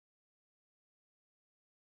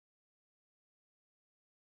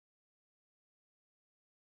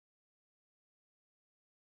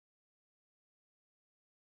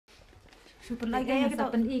Super lagi ya kita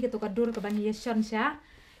pen I kita kadur ke bani yeshon sya.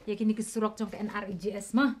 Ya kini kesurok jong ke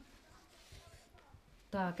NRIGS mah.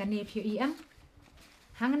 Ta kan ni phu I am.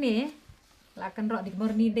 Hang ni la kan ro di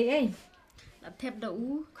morni de ai. La thep da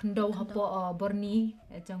u Khndo hapo borni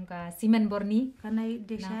jong ka simen borni kanai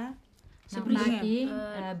desa Namaki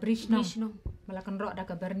Brishno malakan ro da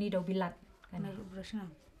ka berni do bilat kan Brishno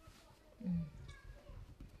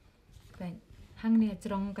kan hang ni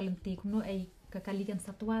jrong kalenti kuno ai kakalikan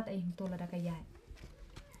satwat ai to la da ka ya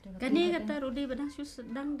kani kata rudi badang su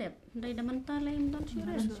sedang dep dai da mental lai dan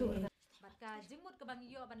sure bat ka jingmut ka bang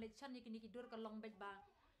yo ban lechan ni kini kidur ka long bet ba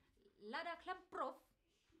lada klam prof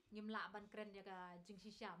nyimla ban kren ya ka jing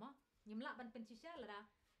shisha ma nyimla ban pen shisha la da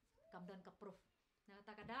kam don ka prof na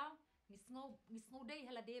ta ka daw ngisngo dei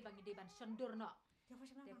hala de bang de ban shondur no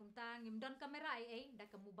te kum ta ngim don kamera ai da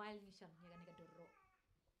ka mobile ni shon ya kan ka durro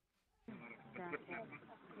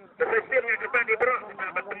Terusir yang depan di bro,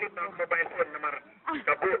 dapat beli mobile phone nomor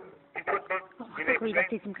kabut input bang. Ini kuliah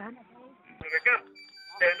sistem kan? Mereka,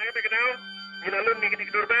 dan mereka kenal. Bila lu nih kini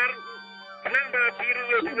kedurbar, kenang bah biru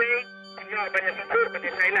gue, tinggal banyak sumber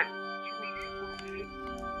banyak saya.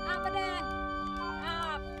 Apa dan?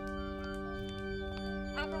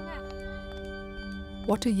 Apa enggak?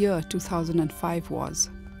 What a year 2005 was.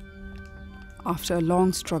 After a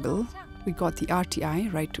long struggle, we got the RTI,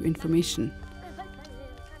 Right to Information.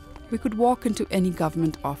 We could walk into any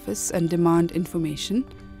government office and demand information,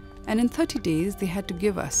 and in 30 days they had to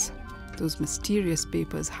give us those mysterious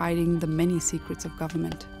papers hiding the many secrets of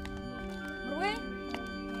government.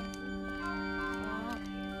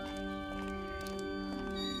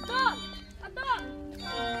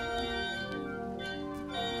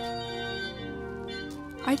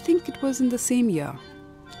 I think it was in the same year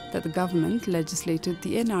that the government legislated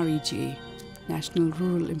the NREGA, National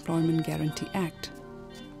Rural Employment Guarantee Act.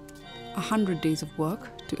 100 days of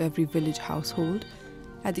work to every village household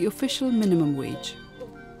at the official minimum wage.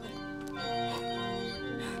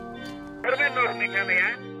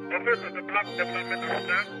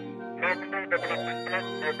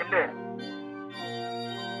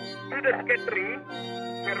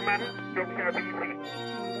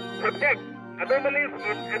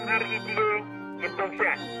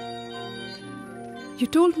 You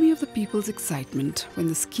told me of the people's excitement when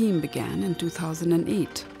the scheme began in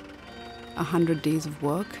 2008. 100 days of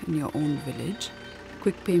work in your own village,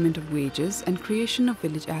 quick payment of wages and creation of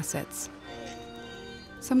village assets.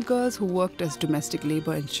 Some girls who worked as domestic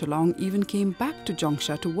labor in Shillong even came back to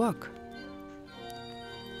Jongsha to work.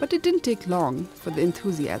 But it didn't take long for the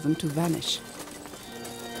enthusiasm to vanish.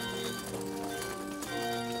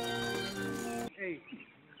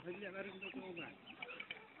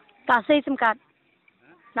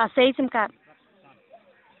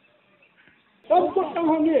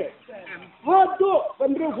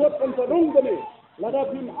 Lada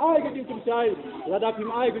phim ai cái chuyện trai, lada phim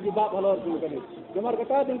ai cái chuyện bạc halal tu cái này. Nomor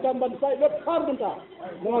kata tentang bansai lot khar banta,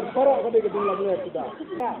 nomor para cái này cái chuyện lagu itu dah.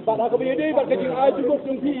 Pada kau punya dia, pada chuyện ai tu kau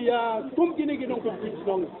tunggu ya, kum kini kini nong kumpi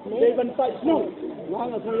nong, dia bansai nong,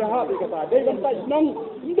 mana semua hal dia kata, dia bansai nong,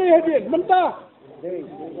 dia hebat, mentah.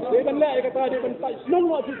 Dia bansai kata dia bansai nong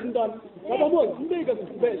waktu sendan. Kalau mau, dia kan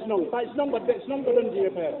bet nong, tai nong, bet nong kau dan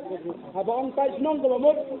dia per. Abang tai nong kalau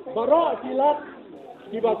mau, barak silat.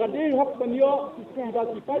 Kiba kadai hak banyo, kiba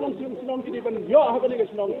kipai dan sinong kini banyo hak ni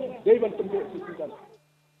kesinong, dia ban tempat sisikan.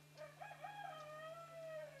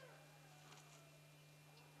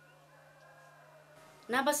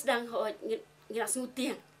 Nabas dang ho ngira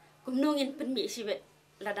sutiang, kumnungin penmi siwet,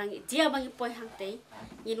 ladang dia bangi poi hang tei,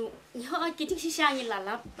 inu ho kijing sisa ngi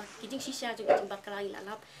lalap, kijing sisa juga jembat kalang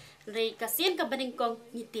lalap, rei kasian ka beningkong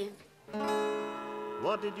ngitiang.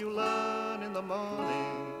 What did you learn in the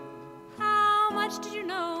morning? How much did you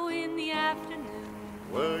know in the afternoon?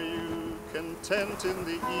 Were you content in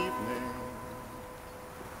the evening?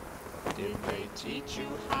 Did they teach you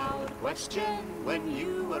how to question when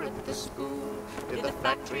you were at the school? Did the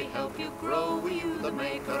factory help you grow? Were you the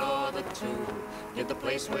maker or the tool? Did the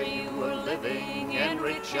place where you were living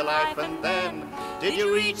enrich your life? And then, did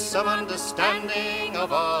you reach some understanding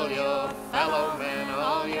of all your fellow men,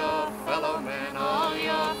 all your fellow men, all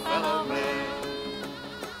your fellow men?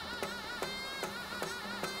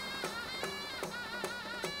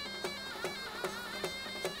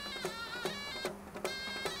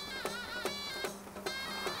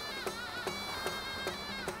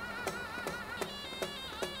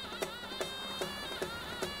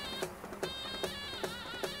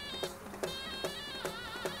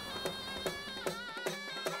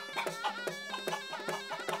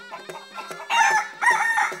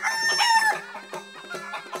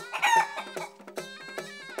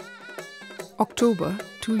 October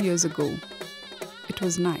 2 years ago. It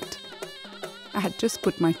was night. I had just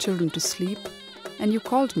put my children to sleep, and you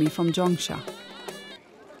called me from Jongsha.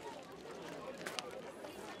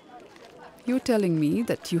 You were telling me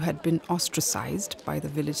that you had been ostracized by the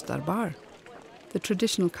village darbar, the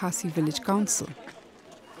traditional Khasi village council.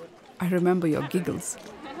 I remember your giggles.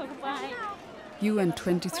 You and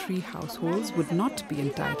 23 households would not be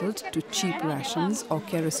entitled to cheap rations or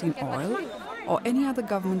kerosene oil or any other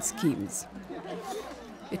government schemes.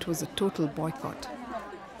 It was a total boycott.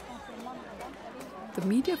 The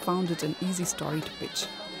media found it an easy story to pitch.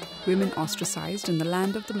 Women ostracized in the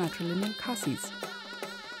land of the matrilineal Khasis.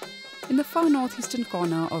 In the far northeastern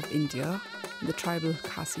corner of India, in the tribal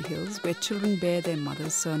Khasi hills, where children bear their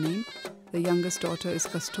mother's surname, the youngest daughter is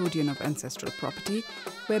custodian of ancestral property,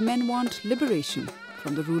 where men want liberation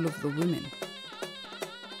from the rule of the women.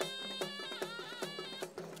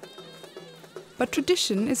 But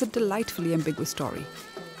tradition is a delightfully ambiguous story,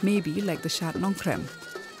 maybe like the Shat Nongkrem,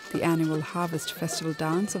 the annual harvest festival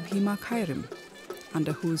dance of Hima Khairim,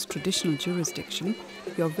 under whose traditional jurisdiction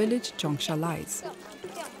your village Jongsha lies.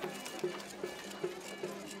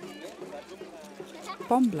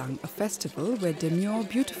 Pomblang, a festival where demure,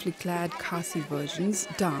 beautifully clad Khasi versions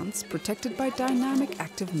dance protected by dynamic,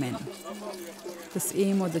 active men. The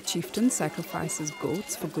same or the chieftain sacrifices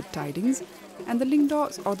goats for good tidings, and the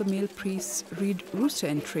lingdos or the male priests read rooster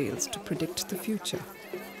entrails to predict the future.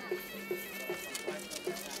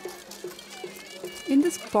 In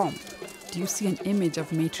this pomp, do you see an image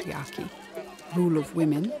of matriarchy, rule of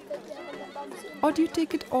women? Or do you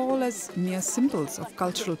take it all as mere symbols of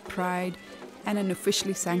cultural pride and an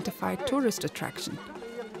officially sanctified tourist attraction,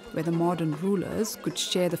 where the modern rulers could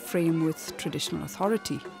share the frame with traditional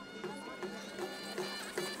authority?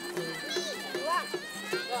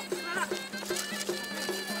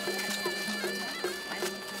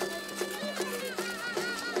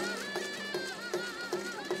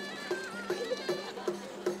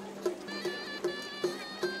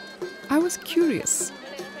 I was curious,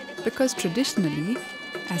 because traditionally,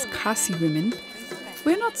 as Khasi women,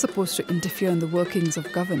 we're not supposed to interfere in the workings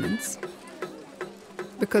of governance.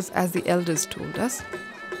 Because as the elders told us,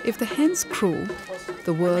 if the hens crow,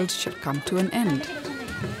 the world shall come to an end.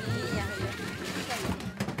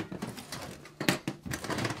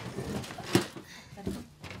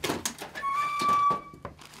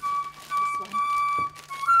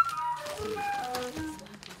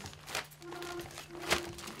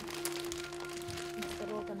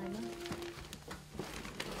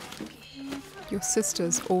 Your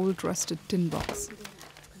sister's old rusted tin box,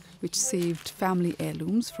 which saved family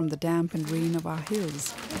heirlooms from the damp and rain of our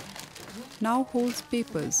hills, now holds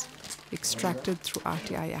papers extracted through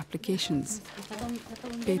RTI applications.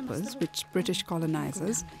 Papers which British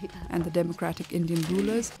colonizers and the democratic Indian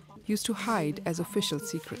rulers used to hide as official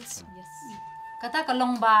secrets. Kata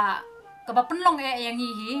kalong ba kabapunlong yang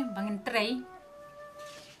hihi bangin tray.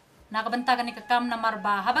 Nakabentagan ni kakam na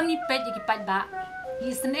marba habang ipet ikipat ba.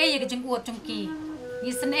 Yisen gajing uot jungki.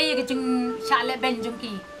 Yisen gajing shale ben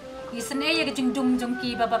jungki. Yisen gajing dum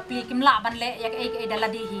jungki baba pi kim la ban le yak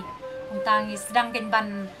daladihi. Untang sedang ken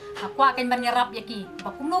ban akwa ken ban yarap yaki.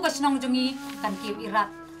 Bakumno gasnong jungi kan kiu irat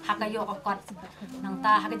hakayo akot. Nang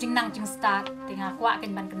ta hakajing nang jing start tinga akwa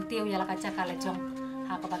ken ban kentiu yala kaca kala jong.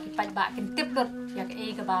 Hakabaki pat ba ken tip dot yak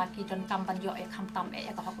ka ba ki don kam ban yo kham tam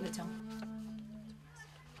yak hakule jong.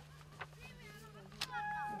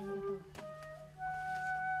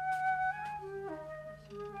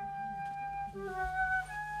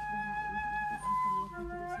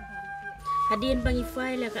 Hadian bangi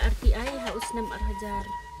file ka RTI haus nam arhajar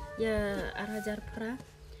ya arhajar pra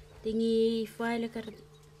tingi file ka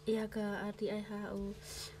ya ka RTI hau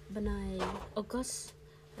banai August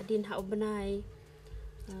hadin hau banai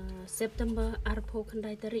September arpo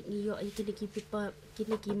khandai tarik ni yo kini ki pipa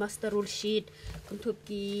kini ki master rule sheet untuk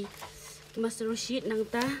ki master rule sheet nang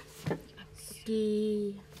ta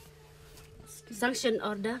ki sanction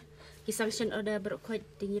order berkait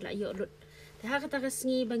tingi la yo lut ta kata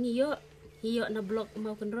kasngi bangi yo hiyo na blog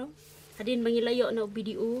mau kenro hadin bangi layo na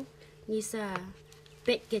video ngisa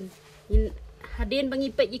peken hadin bangi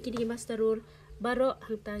pek yiki master rule baro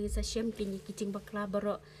hangta ngisa champagne kicing bakla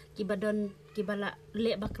baro kibadon kibala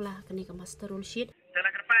le bakla kani ka master rule sheet Dalam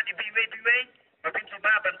kerpa di biwe babin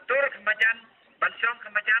suba bentur kemajan bansong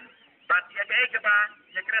kemajan bat ya ke ba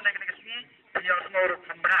ya kena nak kesini dia semua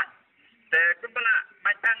sembah de kumbala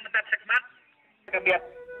macam mendat sekmat kebiat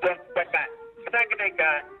tuan baca kita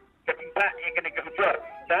ketika ketimpa yang kena kehucur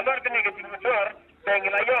salur kena kehucur dan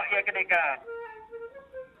wilayah yang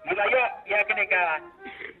kena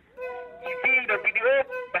isi do video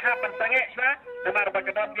bahas pensangnya sah demar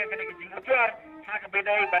bagadon yang kena kehucur nak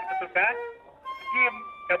bedai bat kesuka skim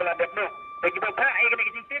kabla dapno bagi bapa ai kena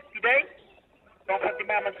kijing tidai kong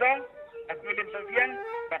Fatima Mansong Asmilin Sofian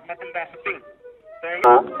bat Matilda Suting.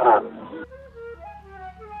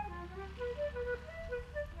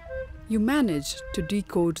 You managed to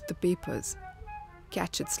decode the papers,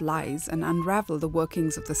 catch its lies, and unravel the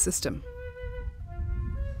workings of the system.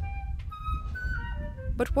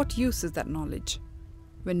 But what use is that knowledge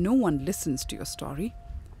when no one listens to your story?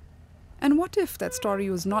 And what if that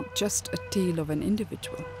story was not just a tale of an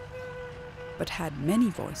individual, but had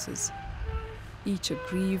many voices, each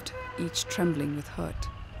aggrieved, each trembling with hurt?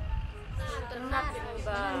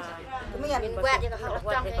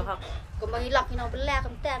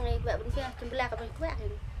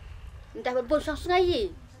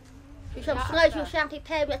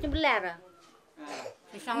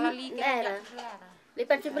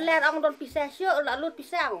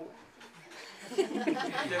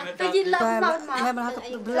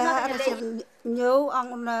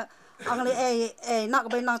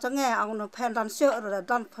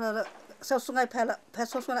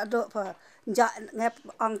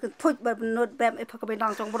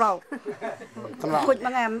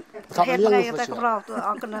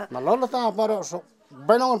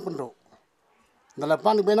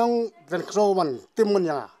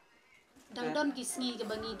 Dangdon kisngi ke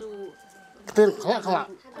bangi du. Ketin kelak.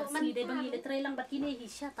 Bangi de bangi letre lang bakine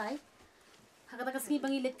hisya tai. Hakata kisngi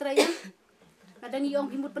bangi letre ya. Kadang iong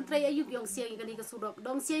himut pentre ayuk iong siang ikani ke surok.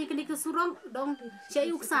 Dong siang ikani ke surok, dong siang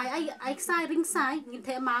ayuk sai, ai sai ring sai, ngin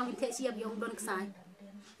the ma ngin the siap iong don sai.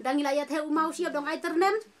 Dang ilaya the umau siap dong ai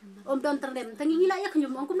ternem, don ternem. Tangi ilaya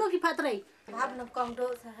kenyum ong kumno ki patre. Hab nam kong do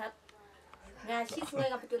sahat. Ngaji sungai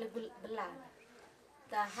kapitule bela.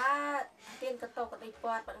 Taha tin ketok ketai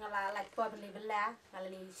pot ngala lak pot beli bela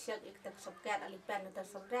ngali syek iktak sopkat ali pen iktak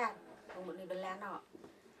sopkat ngomong ni bela no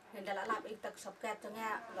hendak lap iktak sopkat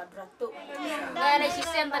tengah gak beratuk Ngare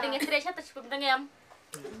sistem tadi ngetresha tas pemdengem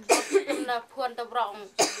na puan ta brong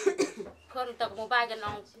puan ta mobile kan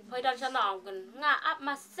ong hoi dan sanong kan nga ap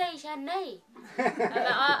masai chanai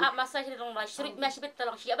ap masai dong la shrik mas bit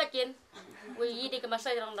tolong siap bakin wi di ke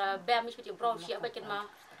masai dong la bam mis bit brong siap bakin ma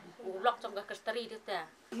blok trong cái kastari itu ta.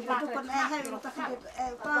 Itu pun hai lu tak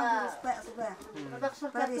apa spek.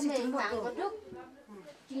 Spek sini mang boduk.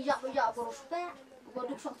 Jinjak bijak boros spek.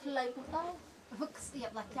 Boduk sok selai ku tau. Vuk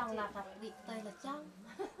siap lah chang la tak dik tai la chang.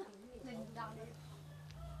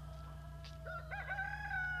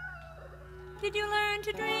 Did you learn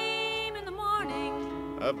to dream in the morning?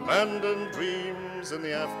 Abandon dreams in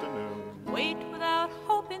the afternoon. Wait without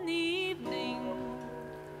hope in the evening.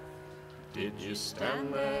 Did you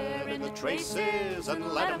stand there in the traces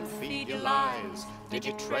and let them feed you lies? Did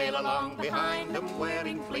you trail along behind them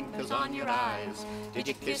wearing blinkers on your eyes? Did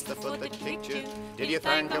you kiss the foot that kicked you? Did you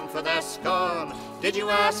thank them for their scorn? Did you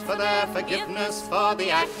ask for their forgiveness for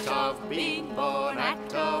the act of being born,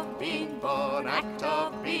 act of being born, act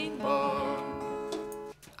of being born?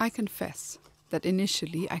 I confess that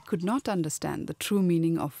initially I could not understand the true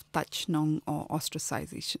meaning of tachnong or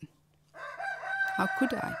ostracization. How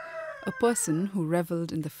could I? A person who reveled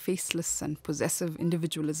in the faceless and possessive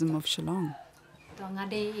individualism of Shillong.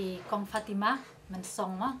 Ngade kong Fatima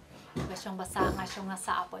Mansong ma basong basa nga song nga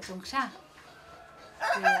sa apo jong sha.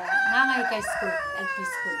 Nga kay school, LP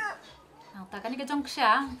school. Ang takani ka jong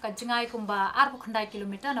sha ka jingay kumba 4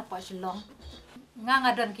 kilometer na po Shillong.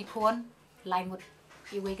 Nga don ki khon laimut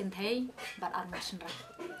iwe kan thai bat armation ra.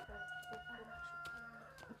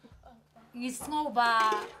 Ngisngo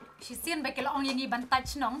ba sisien ba kelong yangi ban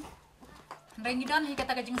touch nong. Rengidon hi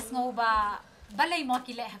kata kajing sngo ba balay mo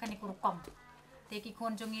kile hakani kurukom. Teki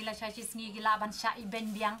kon jongila sha sisngi gila ban sha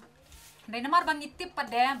iben biang. Rei namar bang itip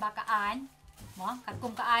pade baka an mo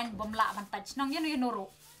katkum ka an bomla ban touch nong yenu yunuru.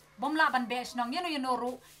 Bomla ban besh nong yenu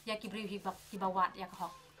yunuru ya kibri hi bak kibawat ya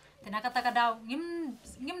ko. Tena kata kadaw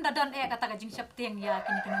ngim dadon kata kajing septeng ya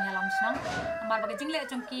kini kini yalam snong. Amar baka jingle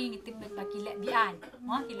jongki ngitip ba kile bian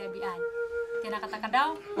mo kile bian. Tena kata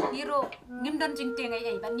kadaw hiro ngim don jing teng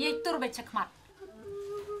ai ban ye tur be chakmat.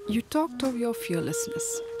 You talked of your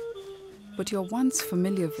fearlessness, but your once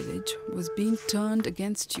familiar village was being turned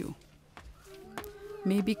against you.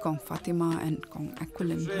 Maybe Kong Fatima and Kong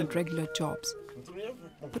Aquilim had regular jobs,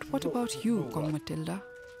 but what about you, Kong Matilda?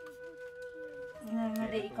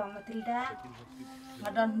 Ngade Kong Matilda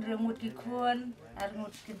ngadon remut ki khon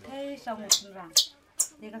arngut kinthe songut rang.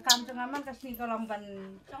 Dia kam jong aman kasni kolong ban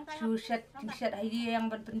suset tingset ai yang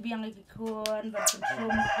ban penbiang lagi khon ban pensum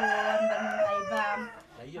khon ban aibam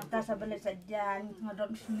atas sabale sajan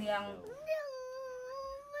ngadon smiang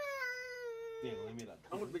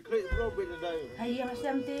ai yang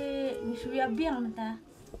samte misuya biang menta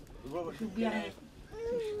subiang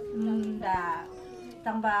da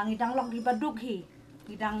tangba ngidang long gibaduk hi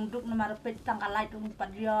ngidang duk na marapet tangkalay tung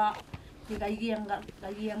padya di gayeng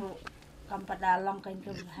ro kampada long kain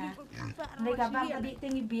ke ha ndai ka bang tadi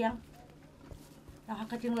tingi biang nah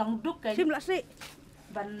kacing long duk kain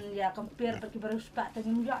ban ya compare bagi barus pak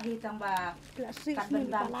tingi ja hi tangba kat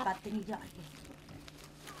bendang pat tingi ja hi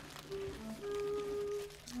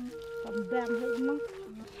Pembang hai emang.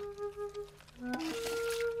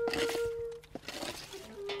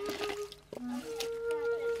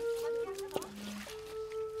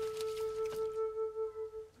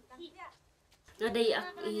 Ngadai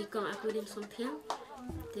ikong aku dim song tiang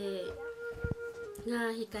te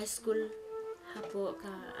nga hikai school hapo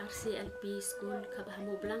ka RCLP school ka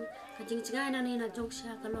bahamu blang ka jingcinga na ni na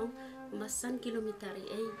jongsha kalong masan kilometer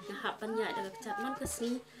nga hapan nya daga kecatman ke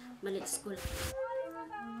sini malik school.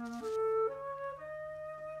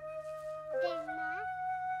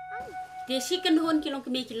 Desi kenhun kilong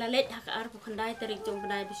kemi kilalet hak arpo khandai tarik jong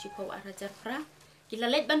benai bisiko arajar pra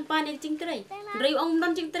kilalet ban pan ek jingtrai rei ong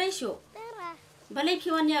non jingtrai syo balai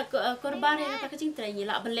piwannya korban yang kata kecing terakhir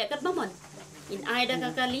lah balai kat bamon in ai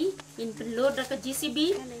dah kali in pelod dah ke GCB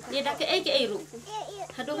dia dah ke eru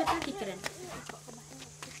hadu kata keren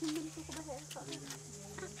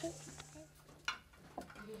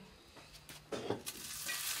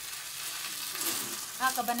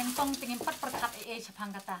kabaneng tong tingin pat perkat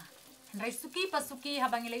sepang kata rai suki pasuki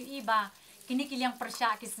habang ilai iba kini kiliang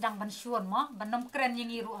persya ki sedang bansyuan mo banom keren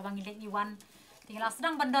yang iru habang ilai iwan tinggal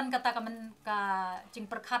sedang bandan kata kamen ka cing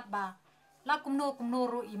perkat ba la kumno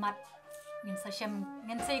ru imat ngin sa syem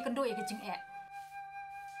ngin sei kendo e cing e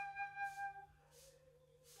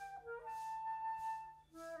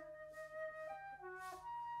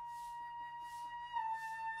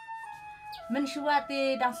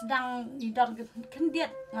mensuati dan sedang idon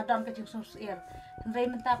kendiat ngadon ke jing sosial rei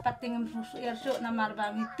mentapat tingem sosial so namar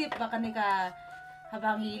ba mitip ba kanika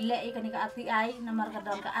habang ile kanika RTI namar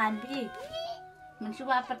kadon ka andi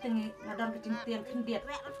mensuwa pating ngadon ke jing tiang kendiat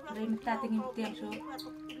rei menta tingem tiang so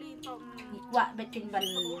ikwa beting ban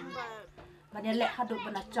banele hadu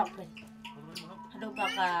bana chok ben hadu ba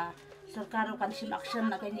ka sarkaro kan sim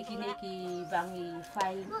action na kini ki bangi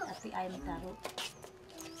file RTI mentaro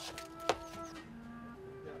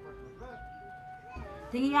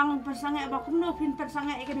tinggi yang persangga ba kumno pin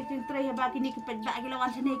persangga ikan itin tray ba kini kipedda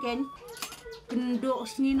gilawan sini ken kendo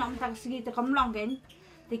sini nom tak sini te kamlong ken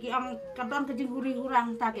tiki ang kadon ke jinguri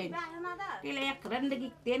hurang ta ken kile ya keren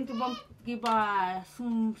lagi ten ke bom ki ba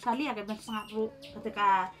salia ke persangga ru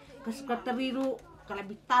ketika kesekretariru kala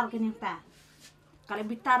bitar ken yang ta kala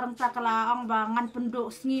bitar ta kala ang bangan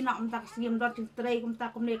penduk sini nom tak sini dot tray kum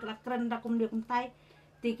ta kum ne kala keren da kum ne kum tai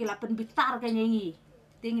tiki la pen bitar ken yangi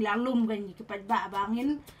tinggi lalum kan kepada bak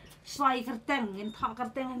bangin soi kerteng in thok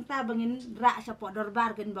kerteng enta bangin rak sapok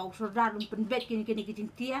dorbar kan bau sodar penbet kini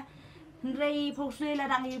kicing tia rei phosle la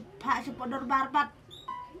dang phak sapok dorbar bat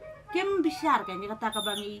kem besar kan kata ka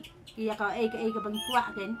bangi ya ka bangi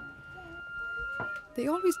kuak kan. They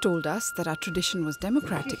always told us that our tradition was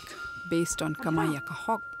democratic, based on kamaya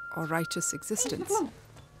kahok or righteous existence,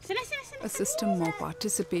 a system more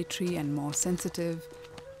participatory and more sensitive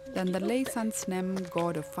than the lay Sansnem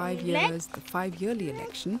God of 5 years, the 5-yearly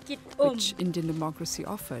election, which Indian democracy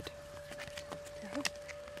offered.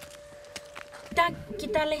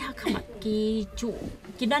 Kita lay hakamat ki cu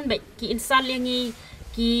kidan baik ki insan yang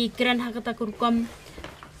ki keren hakata kurkom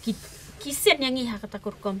ki sen yang hakata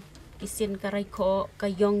kurkom ki sen karai ko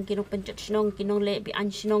kayong kinong pencet snong kinong le bi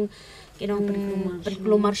an snong kinong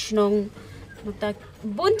berkelumar snong muta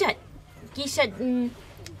boncat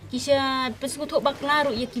kisah peskutuk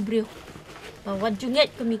baklaru ya kibriu bahwa junget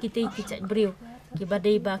kami kita kicat briu ki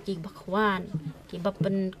badai ba ki bakwan ki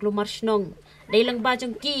bapen kelumar snong dai lang ba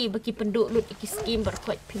jong ki baki penduk lut ki skim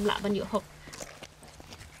berkhot pimla ban yo hok.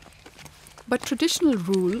 But traditional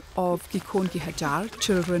rule of Kikon ki Hajar,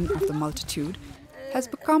 children of the multitude, has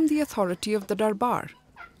become the authority of the Darbar,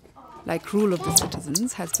 like rule of the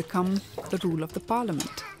citizens has become the rule of the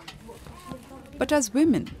parliament. But as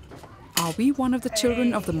women, are we one of the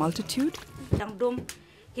children of the multitude? Yang dum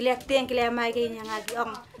kiletiang kilemai ke yang agi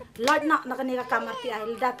ong loj nak nakani ka kamar ti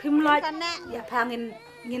ai da phim loj ya phangin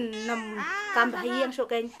ngin nam kam bahiyang so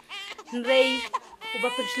ken rei uba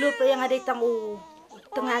penslut pa yang ada tang u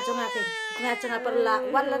tengah perla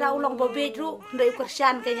wala da ulong bobedru rei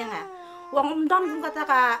kersian ken yang wong don kum kata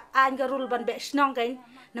ka an garul ban be snong ken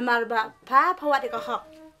namal ba pa phawat ka hok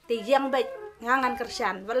ti yang be ngangan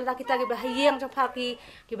kersian wala da kita ki bahiyang jong phaki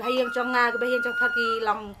ki bahiyang jong nga ki bahiyang jong phaki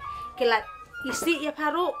long kilat isi ya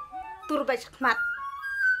paru tur ba chakmat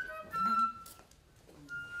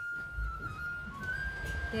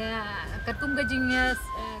Dia katum gajing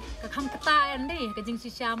kakam kata ni gajing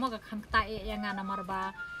sisya mo kakam kata yang namar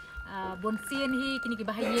ba bonsin hi kini ki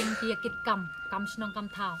bahayeng ki yakit kam snong kam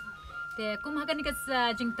thau. Te kum hakan ni kas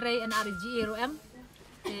jing tray NRG rom.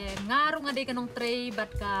 Te ngarung ade kanong tray bat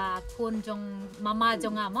ka kun jong mama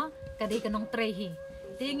jong ama kade kanong tray hi.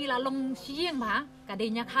 Te ngi lalong sieng ba kade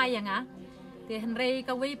nyak hayang Te henrei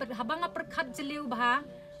ka wei bat habang perkhat jeliu ba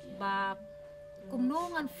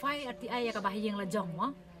kumnungan fai arti aya ka bahayeng la jong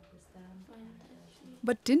mo.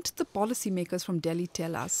 But didn't the policymakers from Delhi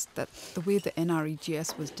tell us that the way the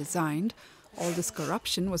NREGS was designed, all this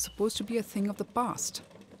corruption was supposed to be a thing of the past?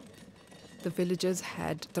 The villagers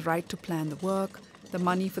had the right to plan the work, the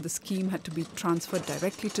money for the scheme had to be transferred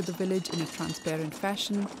directly to the village in a transparent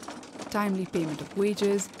fashion, timely payment of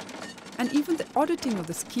wages, and even the auditing of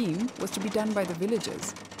the scheme was to be done by the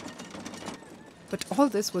villagers. But all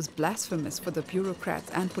this was blasphemous for the bureaucrats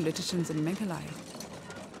and politicians in Meghalaya.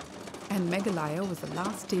 And Meghalaya was the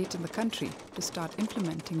last state in the country to start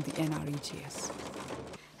implementing the NREGS.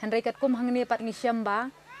 Henry kat kum hangni pat ngisyam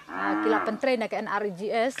ba kila pentre na ka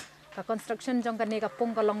NREGS ka construction jong kani ka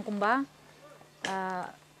pung kalong kumba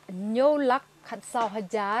nyolak khat saw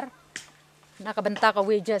hajar na ka benta ka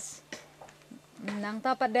wages nang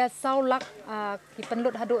ta pada saulak ki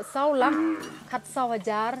penlut hadu saulak khat saw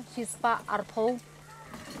hajar sispa arpo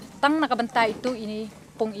tang na ka benta itu ini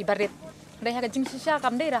pung ibarit dai ha jing sisya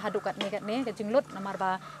kam dai ra hadu kat ne ka jing lut namar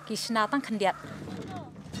ba kisna tang khandiat.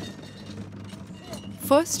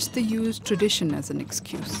 First, they used tradition as an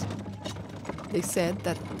excuse. They said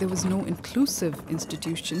that there was no inclusive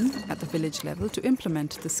institution at the village level to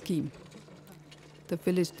implement the scheme. The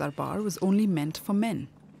village darbar was only meant for men.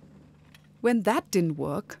 When that didn't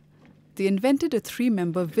work, they invented a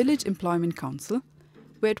 3-member village employment council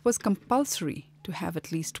where it was compulsory to have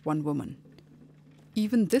at least one woman.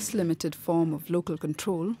 Even this limited form of local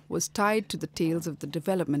control was tied to the tails of the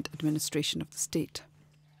development administration of the state.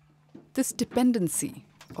 This dependency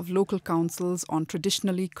of local councils on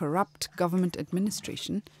traditionally corrupt government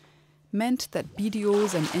administration meant that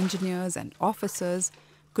BDOs and engineers and officers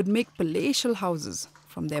could make palatial houses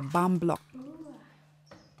from their bam block.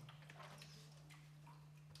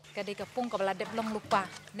 Kadi kapung kabala dep long lupa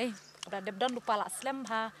ni kabala dep don lupa la slem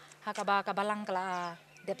ha kabalang kala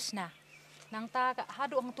depsna nang ta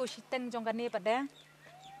hadu ang tu siteng jong kani pada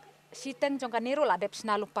siteng jong kani ro la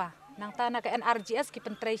depsna lupa nang ta na ka NRGS ki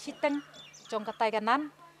pentrai siteng jong katai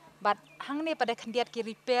kanan bat hang ni pada khandiat ki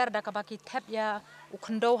repair da kabaki thep ya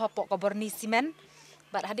ukhndo ha pok ka borni simen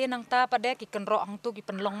bat hade nang ta pada ki kenro ang tu ki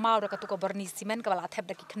penlong mau da ka tu ka borni simen kabala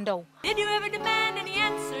thep da ki khndo. Did you ever demand any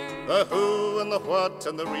answer? The who and the what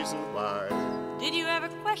and the reason why. Did you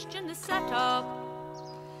ever question the setup?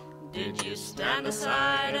 Did you stand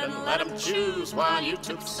aside and let them choose while you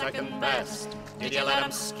took second best? Did you let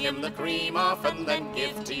them skim the cream off and then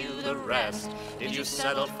give to you the rest? Did you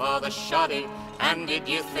settle for the shoddy and did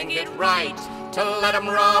you think it right to let them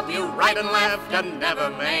rob you right and left and never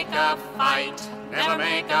make a fight? Never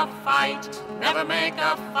make a fight, never make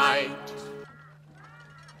a fight.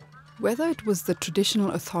 Whether it was the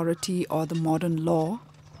traditional authority or the modern law,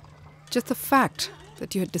 just the fact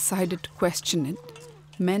that you had decided to question it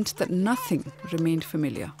meant that nothing remained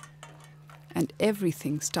familiar and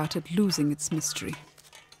everything started losing its mystery.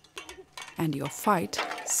 And your fight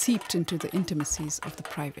seeped into the intimacies of the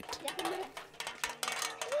private.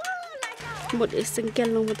 Một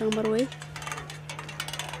sengkel long matang marway.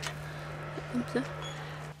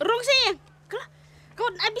 Rong siang. Kala. Kau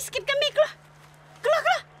habis sikit kami kala.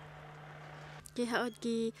 Kala. Ki haot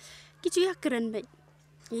ki cuya keren baik.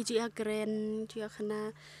 Ki cuya keren, cuya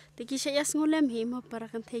kena. Tiki saya ngulem hi ma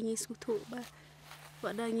para kan thengi sutu ba.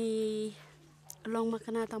 Wadangi long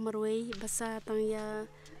makana tang marway basa tang ya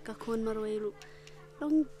kakon marway lu.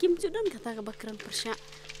 Long kim judan kata ka bakran persya.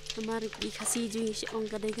 Namar ki khasi ju si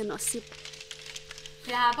ong kadai kan osip.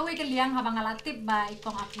 Ya kau ikan liang habang alatip ba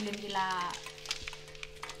ikong akilin ila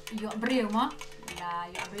yo breu mo ila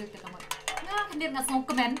yo breu te kamot nga kandir nga song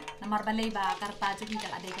komen namar balay ba karta ju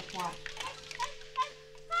kala aday ka puar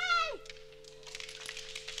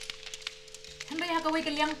hambay ha kau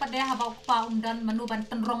ikan liang pada habang pa undan manuban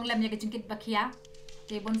tenrong lem ya kejengkit bakia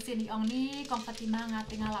te bonsin iong ni kong Fatima nga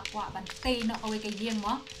tingala kwa ban te no kau ikan liang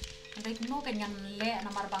mo Andai kuno kanyan le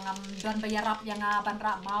namar bangam don bayarap yang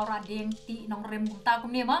banra maura deng ti nong rem gumta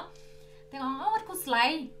kumni ma tengok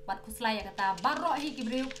wat kuslai ya kata barro hi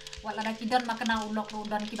kibriu wala da kidon makana ulok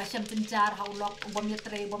rudan ki basyam cencar ha ulok bom ya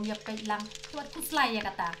tre bom ya pailang wat kuslai ya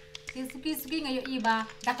kata suki ngayo iba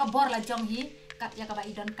da ka bor la jong hi kat ya ka ba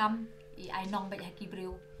idon kam I ainong ba ya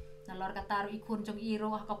kibriu nalor kata ru ikun jong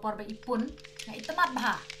iro ha ka por ba ipun ya itemat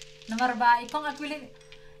bah namar ba ikong akwili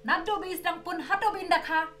Nado be isdang pun hado be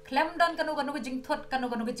indakha klem don kanu jing thot kanu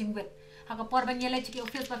jing wet. Haka por ba nyele chiki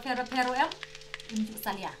office ba pero em inju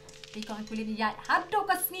salia. Di kong kulini ya hado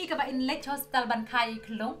ka sngi ka ba in lech hospital ban khai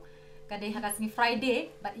klong. Kade haka sngi Friday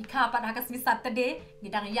but ikha pat haka sngi Saturday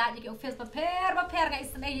ngidang ya chiki office ba per ngai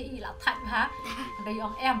isne i la that ha. Kade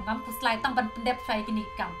yong em ngam puslai tang ban pendep sai kini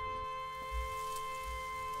kam.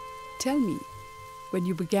 Tell me, when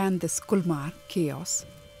you began this Kulmar chaos,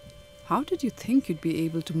 how did you think you'd be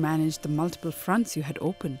able to manage the multiple fronts you had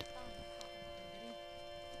opened?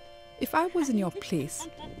 If I was in your place,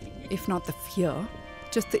 if not the fear,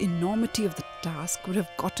 just the enormity of the task would have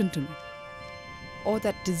gotten to me. Or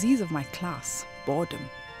that disease of my class, boredom.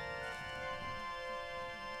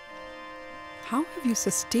 How have you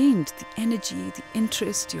sustained the energy, the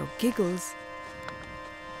interest, your giggles?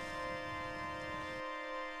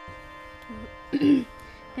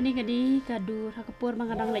 Kani kadu hakapur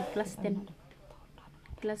mangadang like kelas 10.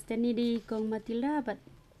 Kelas 10 ni di kong Matilda but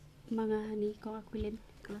mga ni kong Aquilin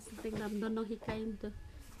kelas 10 ramdon no hikain tu.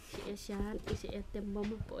 Si Asian isi tembom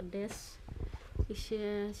podes. Isi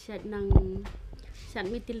syad nang syad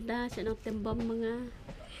Matilda syad nang tembom mga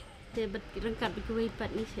te bet rengkat di kuwi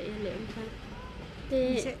pat ni si ele umpa.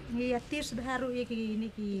 Te ngiyatir sebaharu ya ki ni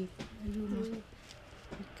ki ayu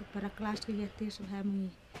ke para kelas ke yatir sebahamu.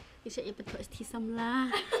 Isa ipet ko istisam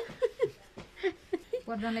lah.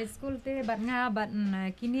 Wadon la school te bat nga bat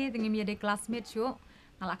kini tengi mi de classmate syo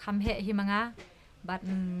ngala kham he hi manga bat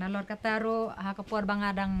nalor kataro ha kapor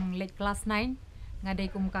bangadang late class 9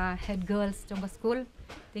 ngadai kum ka head girls jong school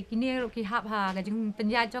te kini ro ki hap ha ga jing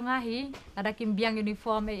penja jong ha hi lada kim biang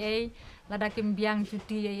uniform AA lada kim biang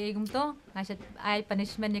cuti AA kum to ngasat ai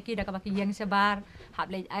punishment yaki da ka baki yang sabar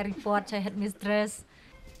hap le ai report chai headmistress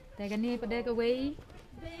te gani pada ka wei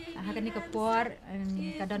hakan ni kapor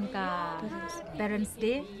kadon ka parents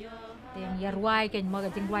day teng yarwai ken mo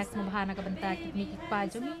ga jingwai smubhana ka banta ni pa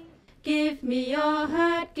jom give me your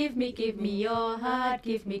heart give me your heart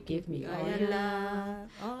give me all your love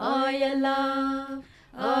all your love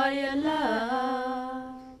all your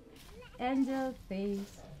love angel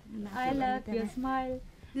face I love your smile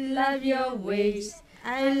love your ways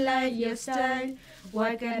I like your style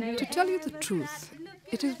why can I To tell you the truth,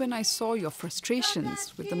 it is when I saw your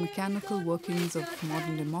frustrations with the mechanical workings of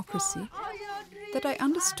modern democracy that I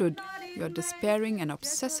understood your despairing and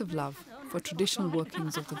obsessive love for traditional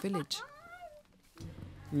workings of the village.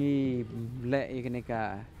 Ni le ikani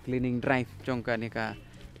ka cleaning drive chongka ni ka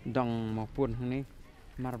dong mapun ni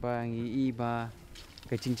marba ngi iba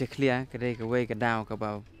ka chingche clear ka dei ka wei ka daw ka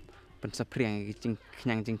ba pen sapriang ki ching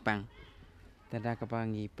knyang ching pang tada ka ba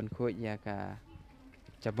ngi pen khoi ya ka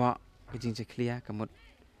chaba ki chingche clear ka mut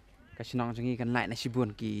ka chnong changi kan lai na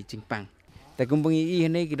sibun ki ching pang ta kumbang i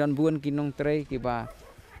ni ki don buon ki nong tre ki ba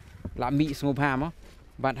la mi smo pha mo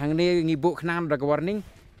bat hang ni ngi bu khnam da ka warning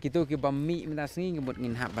kitu ki ba mi mita sngi ngi mut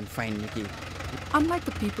ngin ha ban fine ni ki. Unlike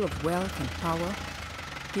the people of wealth and power,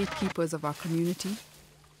 gatekeepers of our community,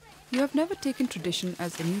 you have never taken tradition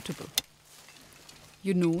as immutable.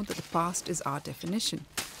 You know that the past is our definition.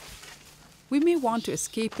 We may want to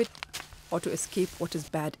escape it or to escape what is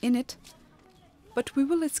bad in it, but we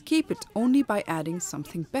will escape it only by adding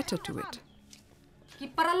something better to it. Ki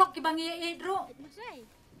paralok ki bangi idro.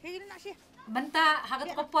 Banta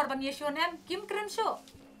hagat kopor bangi shonem kim kren sho.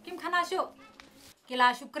 Kim khana sho.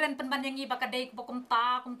 Kila shukren pen banyangi bakadai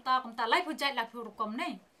kumta lai pujai la purukom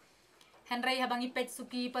ne. Henry habangi pet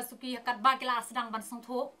suki pasuki hakat ba kila sedang ban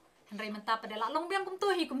songtho. Henry menta pada la long biang kumto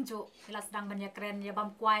hi kumjo. Kila sedang ban ya kren ya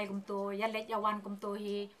bam kwai kumto ya let ya wan kumto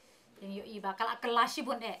hi. Yang yo iba kala kelashi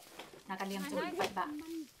bun nakaliang tu ba.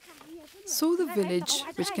 So the village,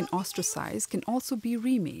 which can ostracize, can also be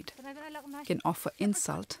remade, can offer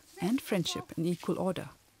insult and friendship in equal order,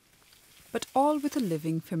 but all with a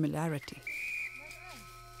living familiarity.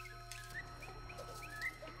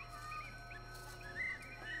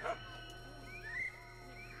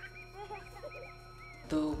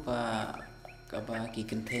 To pa kaba ki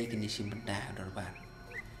kenthe kini simbenda dorban.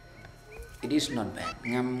 It is not bad.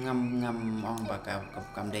 Ngam ong ba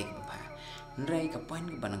kam dei pa. Nrai ka point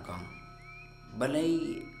ka banangkong.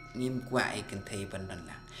 Balai ngim kwai kenthe bandan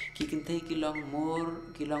lang. Ki kenthe ki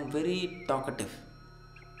long very talkative.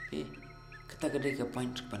 Okay. Kata kadai ka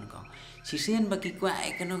point ka banangkong. Sisian ba ki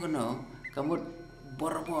kwai kano kamut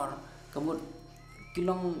bor kamut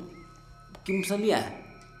kilong kim salia.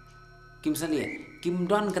 Kim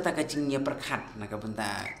don kata kacingnya perkat nak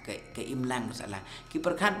benda ke imlang masalah. Ki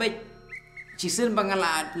perkat baik cisil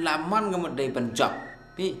bangala lamon ngamut dari penjob.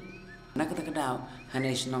 Pi nak kata kedau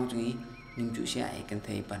hanya senang cengi nimju sia ai kan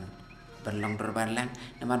thei ban long dorban lang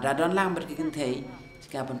nama dadon lang berki kan thei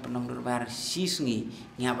kapan penong dorbar sisngi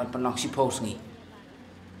ngaban penong siposngi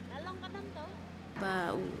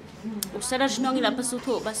ba usada snong ila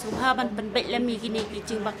pasutu ba subhaban penbet lami kini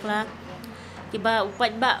kicing bakla ki ba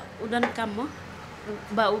upat ba udan kamo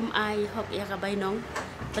ba ai hok ya ka bainong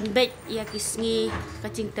penbet ya kisngi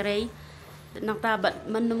kacing terei nang tabat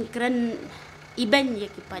manum kren iben ya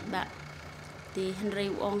ki pat ba ti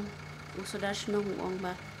henrei ong usada snong ong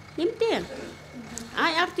ba nimtiang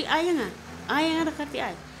ai arti ayanga ayanga rakati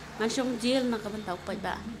ay mansong jil na kabantau pat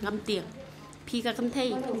ba ngamtiang pi ka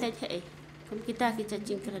kamthei thei kita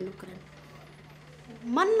cingkran ukran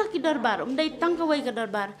man laki darbar dai tangkawai ke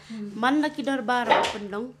darbar man laki darbar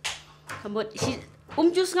pendong kambot si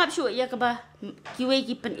jus ngap syu ya kaba kiwei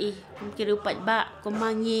ki pen I kira upat ba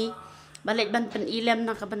komangi balik ban pen ilem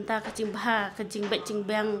na kabanta kacing bah kacing bet cing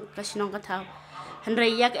bang kasinong katau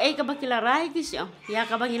henrei yak kaba kilarai ki syong ya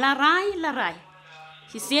kaba larai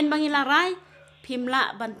si sien bang larai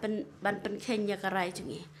pimla ban pen kenya karai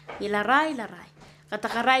jungi larai kata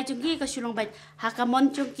karai cungki ke sulong bait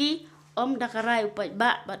hakamon cungki om da karai upat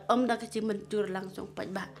ba bat om da kecil mentur langsung upat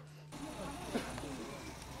ba.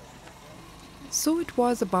 So it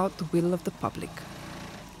was about the will of the public,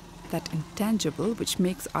 that intangible which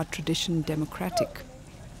makes our tradition democratic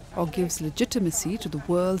or gives legitimacy to the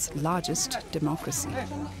world's largest democracy.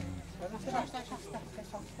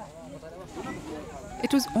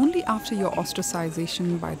 It was only after your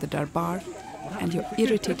ostracization by the Darbar and your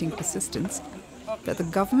irritating persistence that the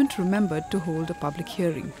government remembered to hold a public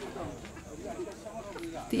hearing.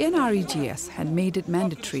 The NREGS had made it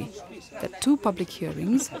mandatory that 2 public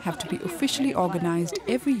hearings have to be officially organized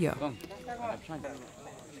every year.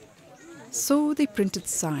 So they printed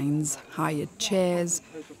signs, hired chairs,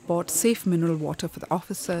 bought safe mineral water for the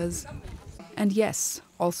officers, and yes,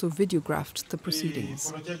 also videographed the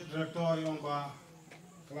proceedings.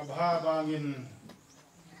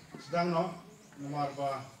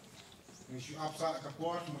 Isu apsa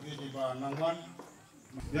kapot mungkin ba nangwan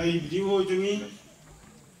dari video jungi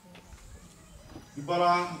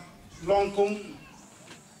ibala longkung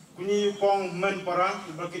kuni pong men para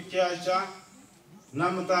ibakit kiacha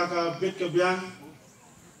namta ka bit ka biang.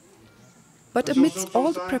 But amidst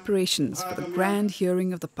all the preparations for the grand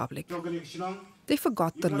hearing of the public, they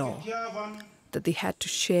forgot the law, that they had to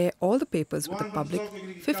share all the papers with the public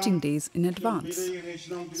 15 days in advance,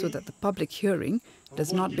 so that the public hearing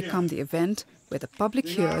does not become the event where the public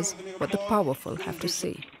hears what the powerful have to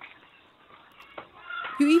say.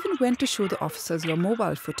 You even went to show the officers your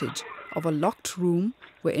mobile footage of a locked room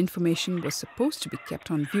where information was supposed to be kept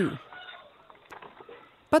on view.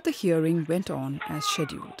 But the hearing went on as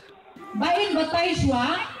scheduled. Bain batai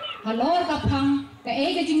shwa halor kapang ka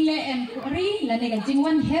ega jingle en kuri lane ga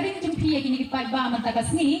jingwan hearing jing phi kini ki pai ba man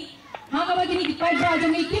takasni ha ka ba kini ki pai ba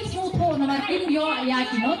jing ikip su tho na mar kim yo ya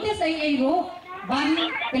ki notice ai ro ban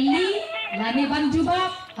kali lane ban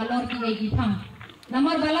juba halor ki egi phang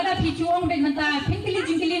namar balada phi chuong be man ta phinkili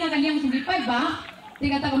jingkili na kaliang jing pai ba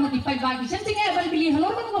te kata ka mo ki pai ba ki chen jing ban kali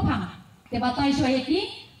halor ka phang te batai shwa ki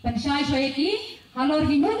penshai shwa ki halor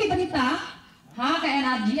ki no ki banita ha ka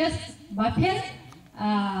NRGS ba phen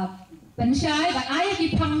penshai ba ay ki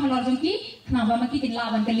phang halor jong ki khna ba ma ki kin la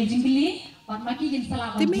ban kali jingkili bat ma ki kin sala.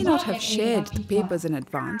 They may not have shared the papers in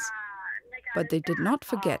advance, but they did not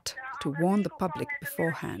forget to warn the public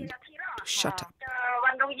beforehand to shut up.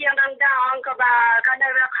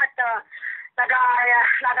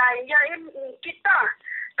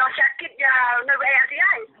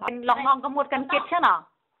 Long ong kamut kan kit sana.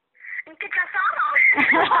 Kit ka sana.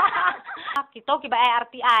 Kito ki ba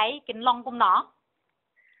RTI kin long kum na.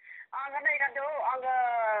 Ang anay ka do ang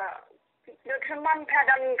được man pha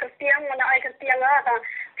dan kristiang mana ai kristiang ta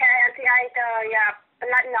pha RTI ta ya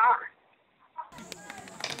pelat na.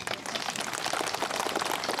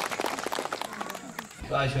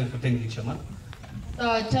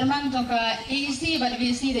 Chairman jangka AEC bat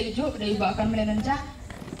VC dari juk dari bakan melenanja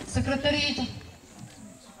sekretari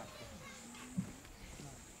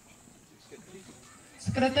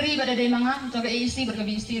pada dari manga jangka AEC berke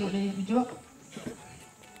VC dari juk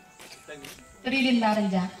Trilin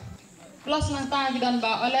daranja plus nanta gidan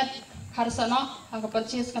ba olet harsana hangka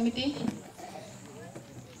purchase committee.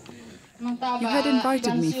 You had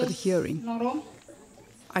invited me for the hearing.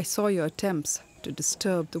 I saw your attempts to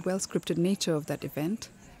disturb the well-scripted nature of that event.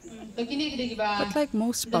 But like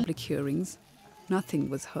most public hearings, nothing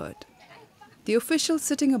was heard. The officials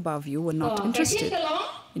sitting above you were not interested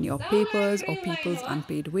in your papers or people's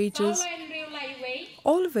unpaid wages.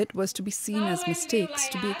 All of it was to be seen as mistakes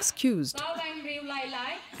to be excused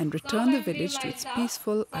and return the village to its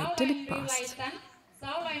peaceful, idyllic past.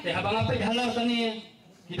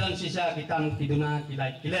 kidan sisa kitan kiduna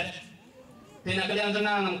kilai kilet tina kalian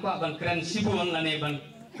senang nampak ban keren sibun lane ban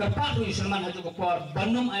kerpatu Sulman haju kepor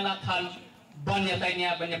banum ailatan ban ya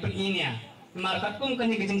tainya ban ya peninya markat kum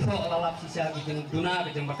kani kejeng so lalap sisa kejeng duna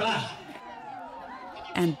kejeng bakla.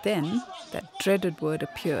 And then that dreaded word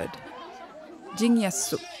appeared.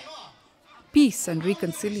 Jingyasuk. Peace and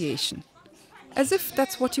reconciliation. As if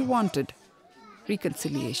that's what you wanted.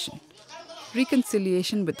 Reconciliation.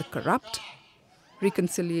 Reconciliation with the corrupt.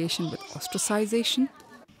 Reconciliation with ostracization.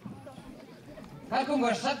 Aku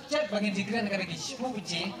bersabjat bagi dikrian kerana kispu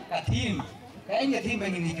uji katim, kayaknya tim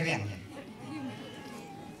bagi dikrian.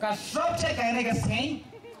 Kasabjat kerana kesini,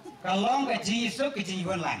 kalau kaji isu kaji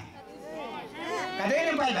iwan lang. Kadang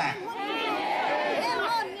nampak tak?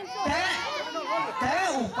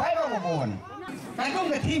 Tak upaya apa pun.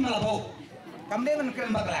 Kalau katim malah bau, kamu dia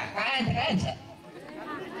menekan bakla, kain.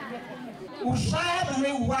 Usaha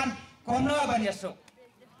pengeluaran kono ban isu,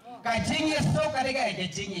 kaji isu kadang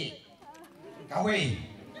kaji. Kawin,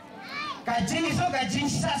 kajing isu kajing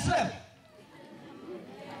sasem,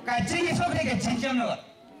 kajing isu dia kajing jamnor.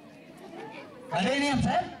 Kalau ini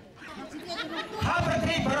apa? Apa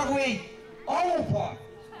teri beragui? Apa?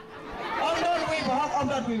 Ondor we bahag,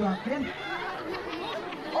 ondor we bahag, kan?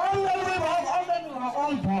 Ondor we bahag, ondor we bahag,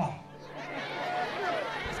 apa?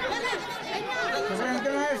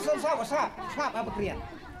 Sebenarnya sab apa krian?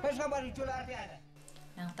 Sab baru jual arti ada.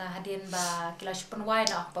 Yang ta hadin ba kila shupen wai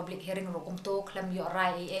na public hearing ro kum to klem yo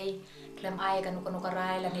rai klem ai kan ko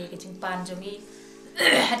rai la ne ke jingpan jomi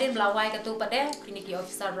hadin bla wai ka tu pade klinik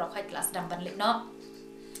officer ro khai kelas dam ban lek no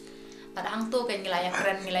pada hang tu kan ngilai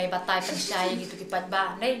keren ngilai batai pensai gitu ki pat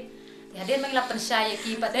ba nei hadin mangila pensai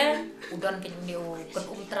ki pade udon ke ni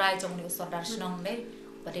kon trai jong ni sodar snong nei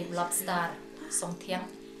pade lobster song thiang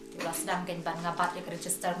kelas dam kan ban ngapat ya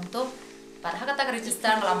register untuk padahal kata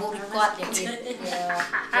register ngelabu record ya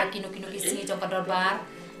kinu kisini jong kador bar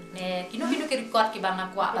ne kinu record ki bang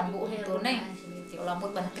aku ban bu tu ne ti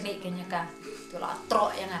ulamut ban kene kenya ka tu la tro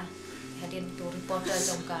ya nga hadin tu reporter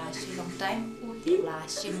jong ka silong time la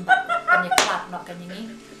sim penyeklat no kenya ni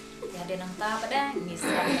ya de nang ta pada ni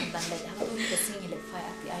sa ban le aku tu kesini le fire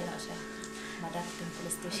api ai la sha madat tim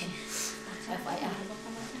police station FIR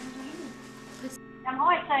yang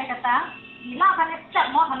oi saya kata gila kan cek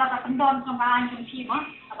mo kalau tak kendon sama anjing sih mo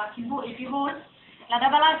apa simbu ikut lada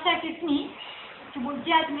bala cek ini simbu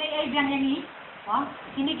jat ni yang ini wah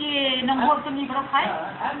ini di nombor tu ni berapa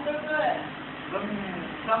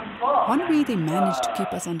One way they managed to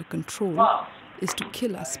keep us under control is to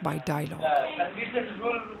kill us by dialogue.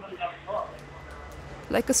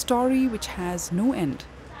 Like a story which has no end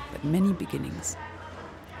but many beginnings.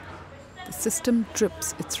 The system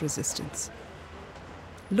drips its resistance.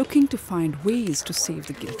 Looking to find ways to save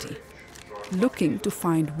the guilty. Looking to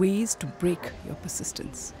find ways to break your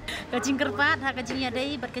persistence. Kacing kerpat, ha kacing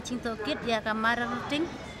yadai, berkacing tokit, ya kamar ting.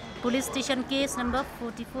 Police station case number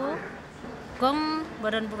 44. Gong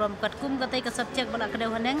badan buram katkum katai ke subjek balak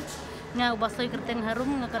kedau haneng. Ngau basoi kerteng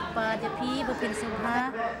harum ngakarpa japi bepin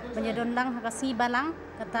subha menyedon lang hakasi balang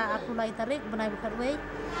kata aku lai tarik benai bukarwei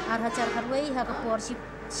ar hacar karwei ha kapor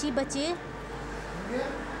si bace.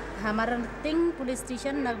 Hamaran ting police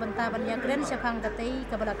station nag banta banya kren syapang katai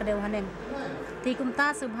kabala kadeu haneng ti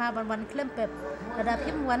kumta subha ban klempep ada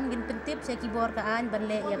phim wan gin pentip se kibor ka an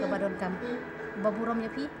banle ya kabadon kam baburom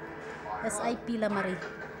ya pi SIP lamari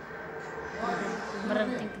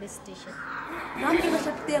maran ting police station nanti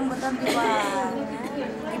masa tiang batam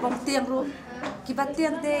di bom tiang ru kibat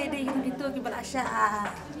tiang de gitu kibal asya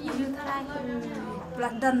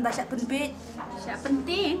Peladan bahasa penbit. Siapa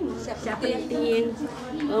penting? Siapa penting?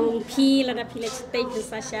 Pi lada pi lek stay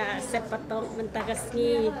sasha set patong mentakas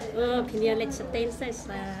ni. Pi ni lek stay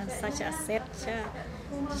sasha set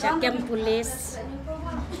sha kem polis.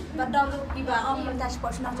 Padang iba om mentas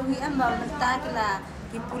pos nang tungi am mentak kila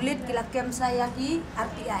ki pulit kila kem saya ki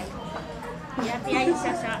RTI. RTI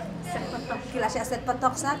sasha set patong kila sha set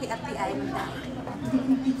patong sa ki RTI mentak.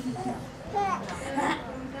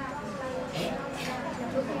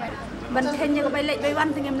 Bantenya ke balik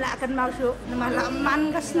baywan tengem la akan masuk nama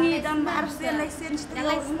laman kasni dan arsian license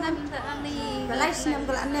license ni license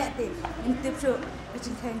kalau anak tu intip so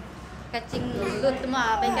kacing lut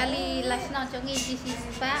ma bay kali license chongi sisi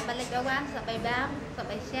pa balik baywan sampai bam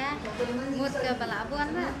sampai sia mut ke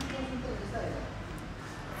balabon lah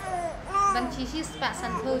ban sisi pa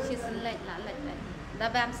santo sisi lek la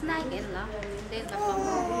da bam snai ke la den ba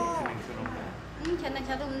Chana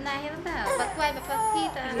charum nai ta bat quay bat phi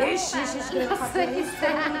ta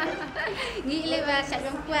nghĩ lên và chạy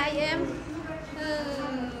trong quay em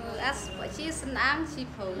as bỏ chi sân ang chi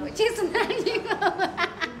phổ bỏ chi sân ang chi phổ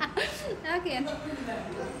Again.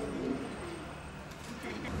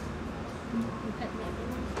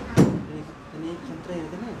 Ini santai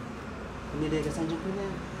kan ni? Ini dia kesan jumpa ni.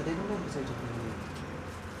 Kadang mana kesan jumpa ni?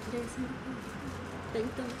 Dari sini. Dan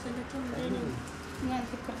itu sana tu ni. Ngan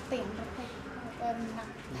kekerteng kerteng. Nak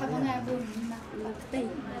thằng ngài buồn nak kerteng.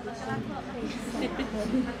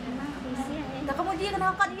 Dah kemudian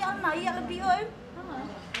kenapa dia nak ia lebih oi?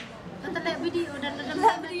 Kan tak video dan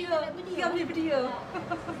video.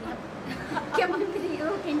 Kiam video.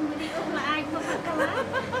 Kiam video lah ai mau kalah.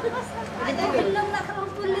 Ada belum nak kalau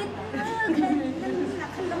kulit. Nak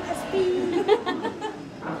kalau SP.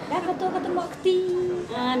 Dah ketemu akti.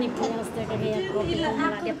 Ni punya setiap kali aku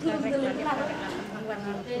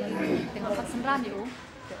tengok semran yo.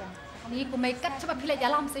 Ni ku mai kat coba pilih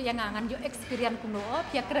jalan se yang ngan yo experience ku no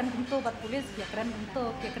pia keren kunto bat polis pia keren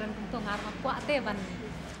kunto ngar kuat te ban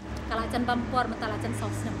kala can bampor mentala can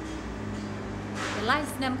sosnem. The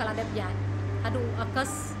lines nem kala dep ya. Aduh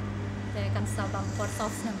akas te kan sa bampor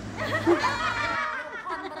sosnem.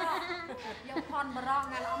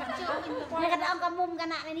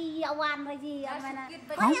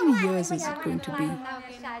 How many years is it going to be?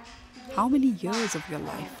 How many years of your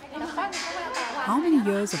life? How many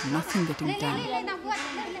years of nothing getting done?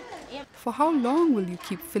 For how long will you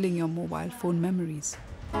keep filling your mobile phone memories?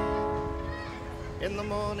 In the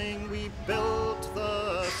morning we built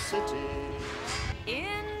the city.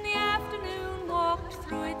 In the afternoon walked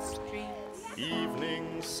through its streets.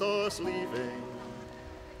 Evening saw us leaving.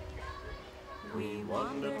 We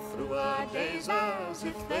wandered through our days as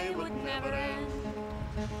if they would never end.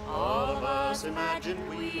 All of us imagined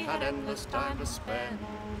we had endless time to spend.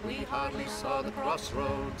 We hardly saw the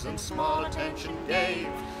crossroads and small attention gave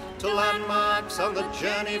to landmarks on the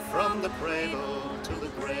journey from the cradle to the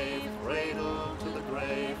grave, cradle to the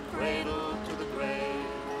grave, cradle to the grave.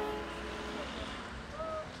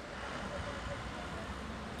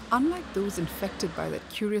 Unlike those infected by that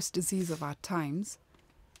curious disease of our times,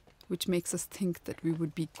 which makes us think that we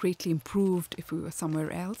would be greatly improved if we were somewhere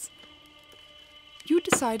else, you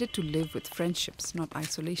decided to live with friendships, not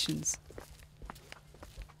isolations.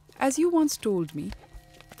 As you once told me,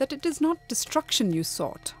 that it is not destruction you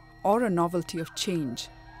sought or a novelty of change,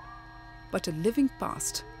 but a living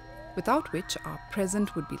past, without which our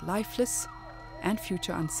present would be lifeless and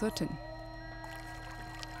future uncertain.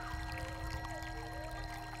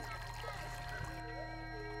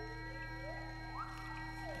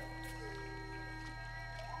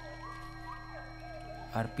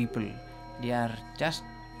 Our people, they are just,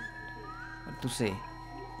 what to say,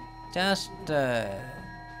 just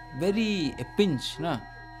very a pinch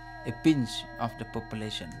of the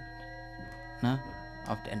population,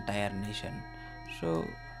 of the entire nation. So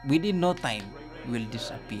within no time will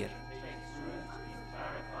disappear.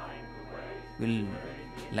 Will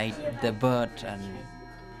like the bird and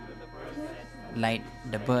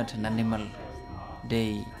animal,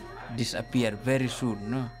 they disappear very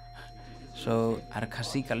soon. So our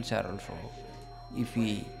Khasi culture also, if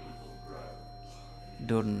we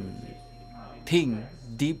don't think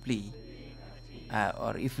deeply,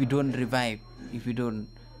 or if we don't revive, if we don't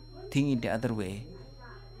think in the other way,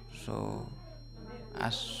 so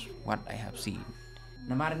as what I have seen.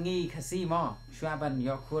 Namarngi Khasi mo, shuaban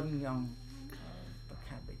yokun yang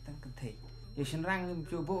berkat betang kenthe. Yeshenrang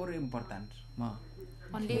cuba important mo.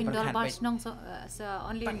 Only indoor bus nong so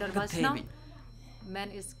only indoor bus nong man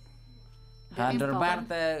is Handor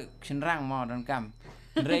barte senrang mo dan kam.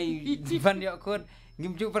 Rei van yo kun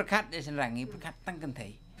ngimju perkat de senrang ngi perkat tang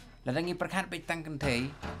kentei. La dangi perkat be tang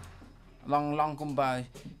kentei. Long kumba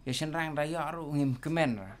ye senrang da yo ru ngim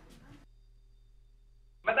kemen ra.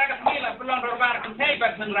 Mata ka smila pelong dorbar kentei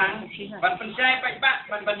bat senrang. Ban pensai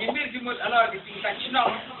ban yimir jumut ala di tingkat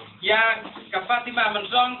chinong yang ka Fatima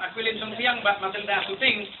mensong akwilin song siang bat matenda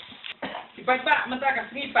syuting. Tiba-tiba mata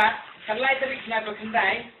ka snipat kan lai tarik na ko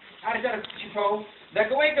kendai. Arjar cipau, dah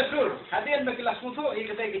kawai kasur. Hadian bagilah susu,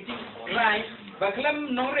 ia kata kecing rai.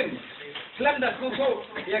 Baklam norim, kelam dah susu,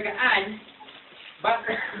 ia ke ain. Bak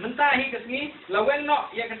mentahi kesini, lawan no,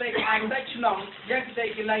 ia kata ke ain tak cenong, ia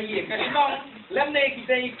kata ke laye. Kecenong, lem ne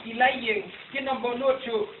kita ke laye, kita bonut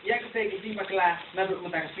cu, ia kata kecing bakla naduk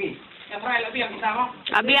mentah kesini. Yang terakhir lebih yang kita mau.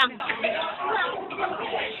 Abiang.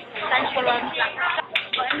 Thanks for watching.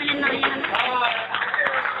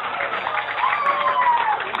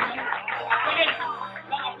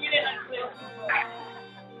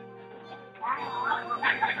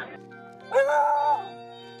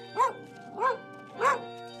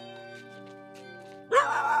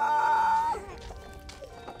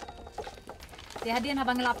 Hadian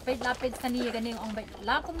habang lapit sani ganing ong bay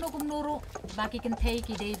lakum nuru baki kentei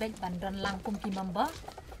ki dei bay bandran langkum ki mamba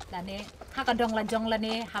lane hakadong lajong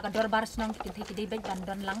lane hakador bar snong kithei kidei bej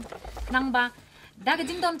bandon lang nang ba daga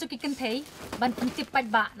jingdom chu kithei ban tip pat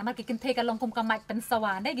ba namar kithei ka longkum kamai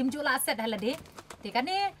pensawa ne gimjula set halade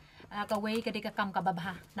tikane ka wei ka dika kam ka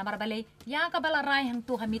babha namar bale ya ka bala rai hang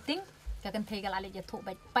tu ha meeting ka kithei ka lale je thu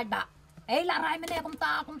bej pat ba la rai mene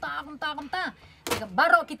kumta ka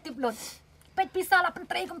baro kitip lot pet pisala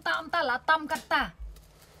pentrei kumta la tam kata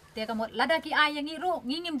te kamot lada ki ay yang iru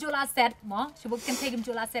ngingim jula set mo subuk kithei gim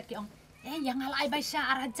jula set ki ong yang halai baisha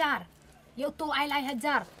arajar yo tu ai lai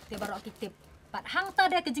hajar te baro kitip pat hang ta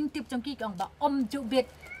de kejing tip jong ki ong ba om jubit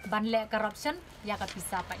ban le corruption ya ka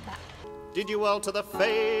pisa pai ba. Did you alter the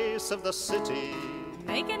face of the city?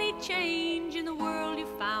 Make any change in the world you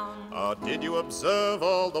found? Or did you observe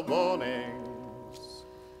all the warnings?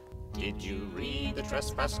 Did you read the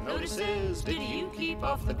trespass notices? Did you keep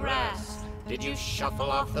off the grass? Did you shuffle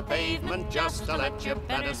off the pavement just to let your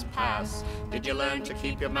betters pass? Did you learn to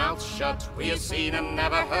keep your mouth shut? Were you seen and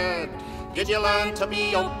never heard? Did you learn to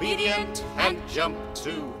be obedient and jump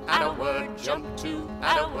to at a word, jump to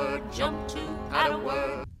at a word, jump to at a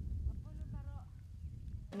word?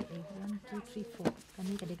 1, 2, 3, 4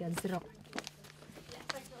 kami kadega zrok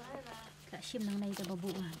kak shim nang nai ka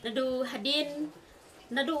babuan nadu hadin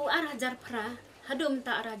nadu arajar pra hadum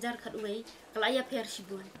ta arajar khatwei kalaya pher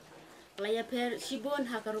shibon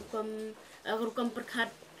hakarukam perkhat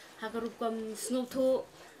hakarukam snuthu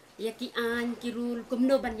yaki an kirul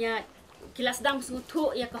kumno banya kilas dang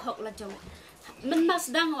snuthu ya ka hok lajong men mas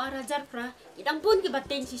dang arajar pra idang pun ki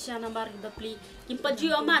baten sisya nambar bapli kimpaju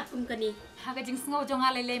amat kum kani haga jing sngo jong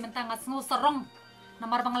alele mentang sngo sarong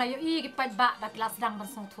namar bang layo i ki pat ba kilas dang ban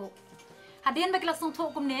snuthu hadin ba kilas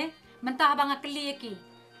snuthu kum ne mentah bang akli ki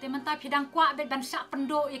te mentah phidang kwa bet ban syak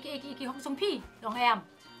pendo iki hok song phi dong em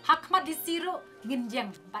hakmat di siru ngin jeng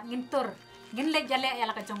bat ngin tur ngin le jale ya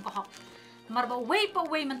la ka jong ko hok mar ba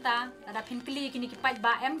wei mentah ada phin kli kini ki pat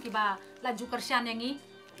ba em ki ba laju kersyan yangi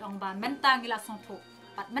dong ba mentang ila songpo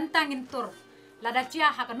pat mentang intur lada chia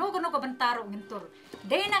hakano kono ko bentaro ngintur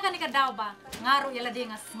deina kan ka daw ba ngaru yala de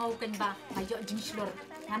ngas ngau ken ba mayo jing slor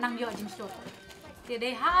nganang yo jing slor te de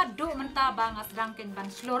ha do menta ba ngas dang ken ban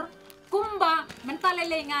slor kumba menta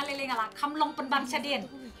lele ngala kamlong pen ban sadien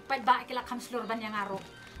pat ba kila kam slor ban yang ngaru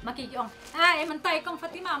maki ong mentai kong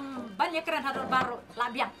Fatima ban ya keren hador baro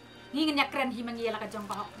labiang ngingin ya keren himangi yala ka jong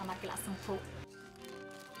ba nama kila songpo.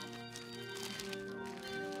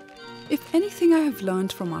 If anything I have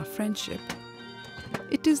learned from our friendship,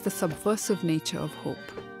 it is the subversive nature of hope.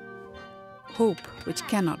 Hope which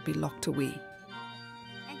cannot be locked away.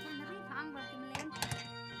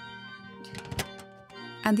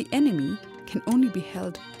 And the enemy can only be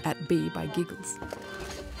held at bay by giggles.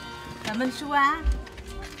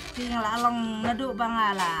 Ting la long nadu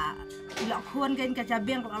bangala ilok khon ken ka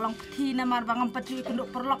jabeng long thi namar bangam pati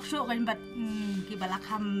kenduk perlok so kan bat ki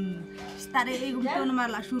balakam stare e gum to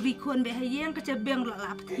namar la suri khon be hayeng ka jabeng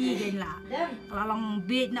la thi gen la long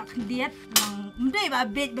bet nak diet mdai ba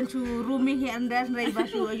bet ban su rumi hi andas rai ba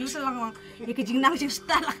su ayu selang e ke jingnang sing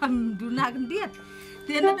sta la kam duna kan diet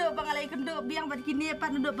tian nadu bangalai kenduk biang bat kini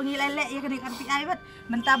pat nadu pengilelek ya kan arti ai bat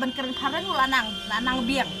mentah ban keren karen lanang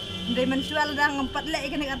biang ndai mensual dang empat lek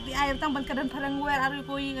kan arti ai tang ban keren parang wer aru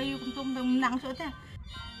koi ayu kuntum menang so ta.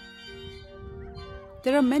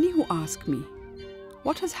 There are many who ask me,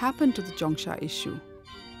 what has happened to the Jongsha issue?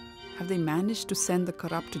 Have they managed to send the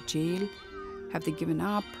corrupt to jail? Have they given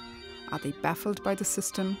up? Are they baffled by the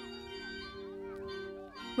system?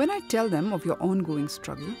 When I tell them of your ongoing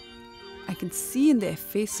struggle, I can see in their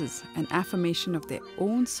faces an affirmation of their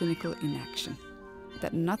own cynical inaction,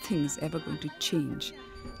 that nothing is ever going to change.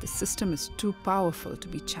 The system is too powerful to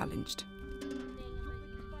be challenged.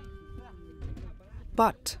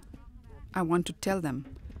 But I want to tell them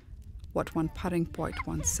what one Paring poet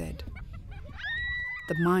once said.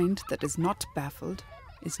 The mind that is not baffled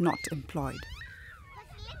is not employed.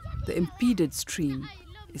 The impeded stream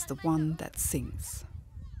is the one that sings.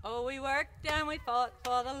 Oh, we worked and we fought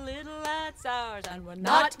for the little lad's ours, and we're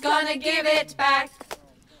not gonna give it back.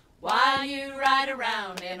 While you ride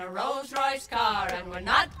around in a Rolls Royce car, and we're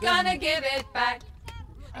not gonna give it back.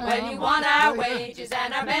 When you want our wages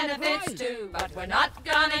and our benefits too, but we're not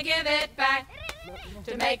gonna give it back.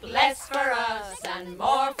 To make less for us and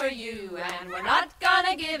more for you, and we're not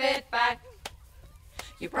gonna give it back.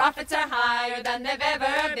 Your profits are higher than they've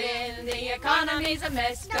ever been. The economy's a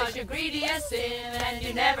mess cause you're greedy as sin, and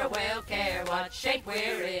you never will care what shape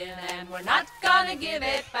we're in, and we're not gonna give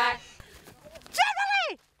it back.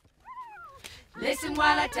 Jubilee! Listen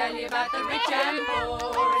while I tell you about the rich and poor.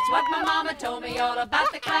 It's what my mama told me all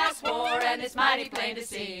about the class war, and it's mighty plain to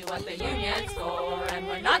see what the unions score, and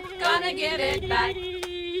we're not gonna give it back.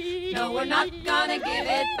 No, we're not gonna give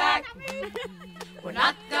it back. We're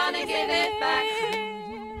not gonna give it back.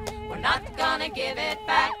 We're not gonna give it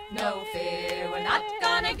back. No fear, we're not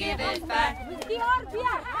gonna give it back.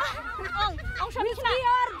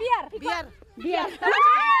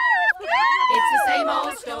 It's the same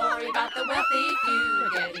old story about the wealthy few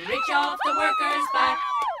getting rich off the workers' back.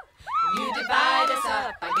 You divide us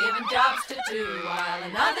up by giving jobs to two, while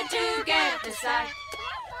another two get the sack.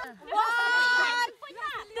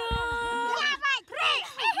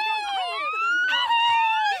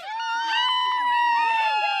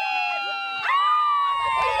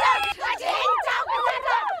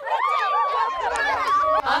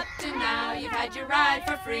 Up to now you've had your ride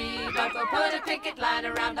for free, but we'll put a picket line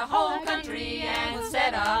around the whole country, and we'll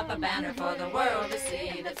set up a banner for the world to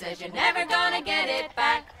see that says you're never gonna get it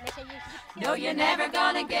back. No, you're never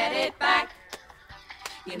gonna get it back.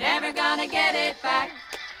 You're never gonna get it back.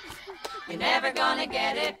 You're never gonna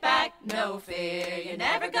get it back. No fear, you're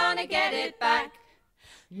never gonna get it back.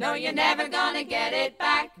 No, you're never gonna get it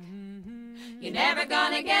back. You're never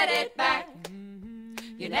gonna get it back.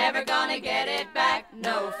 You're never gonna get it back.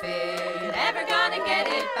 No fear, you're never gonna get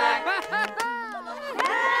it back.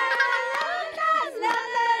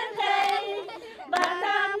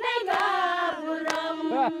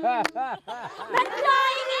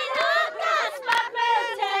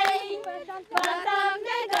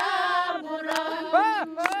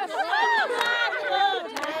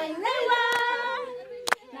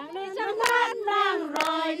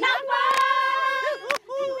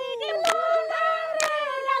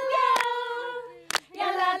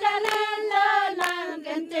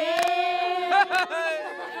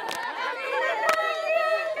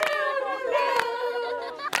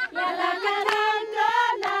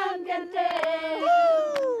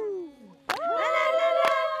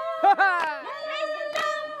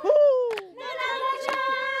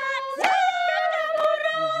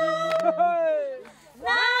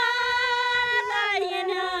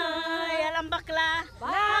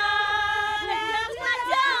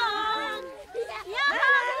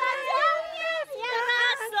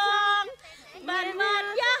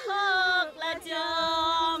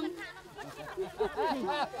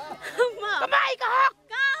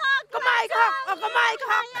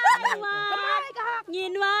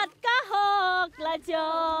 Nhìn mặt cá hộp là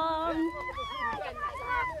chồng.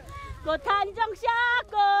 Cô thành trong xa,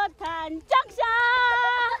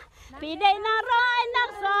 vì đây na roi na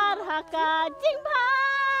sar haka chinh pha.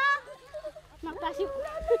 Makasih.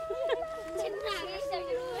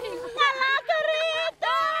 Ngala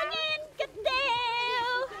kereta angin ketiu,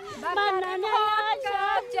 mananya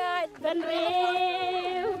cacat dan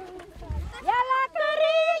riu. Yala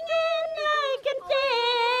keringin nyai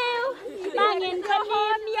ketiu, angin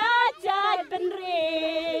kelim ya cacat dan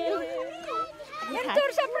riu. Nyentur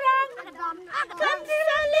seberang, kantir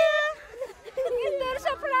alia, nyentur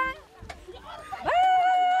seberang.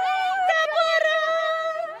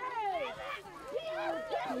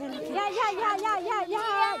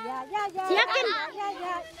 Silakan.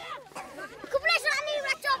 Aku boleh soal ni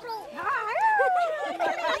baca bro.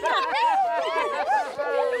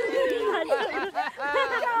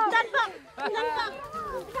 Dan pak.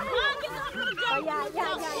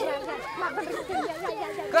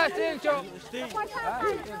 Kasih cok.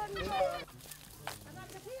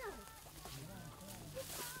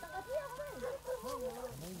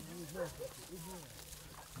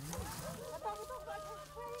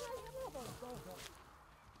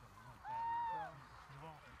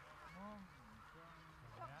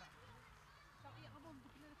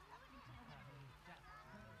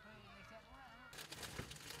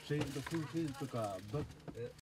 Saya untuk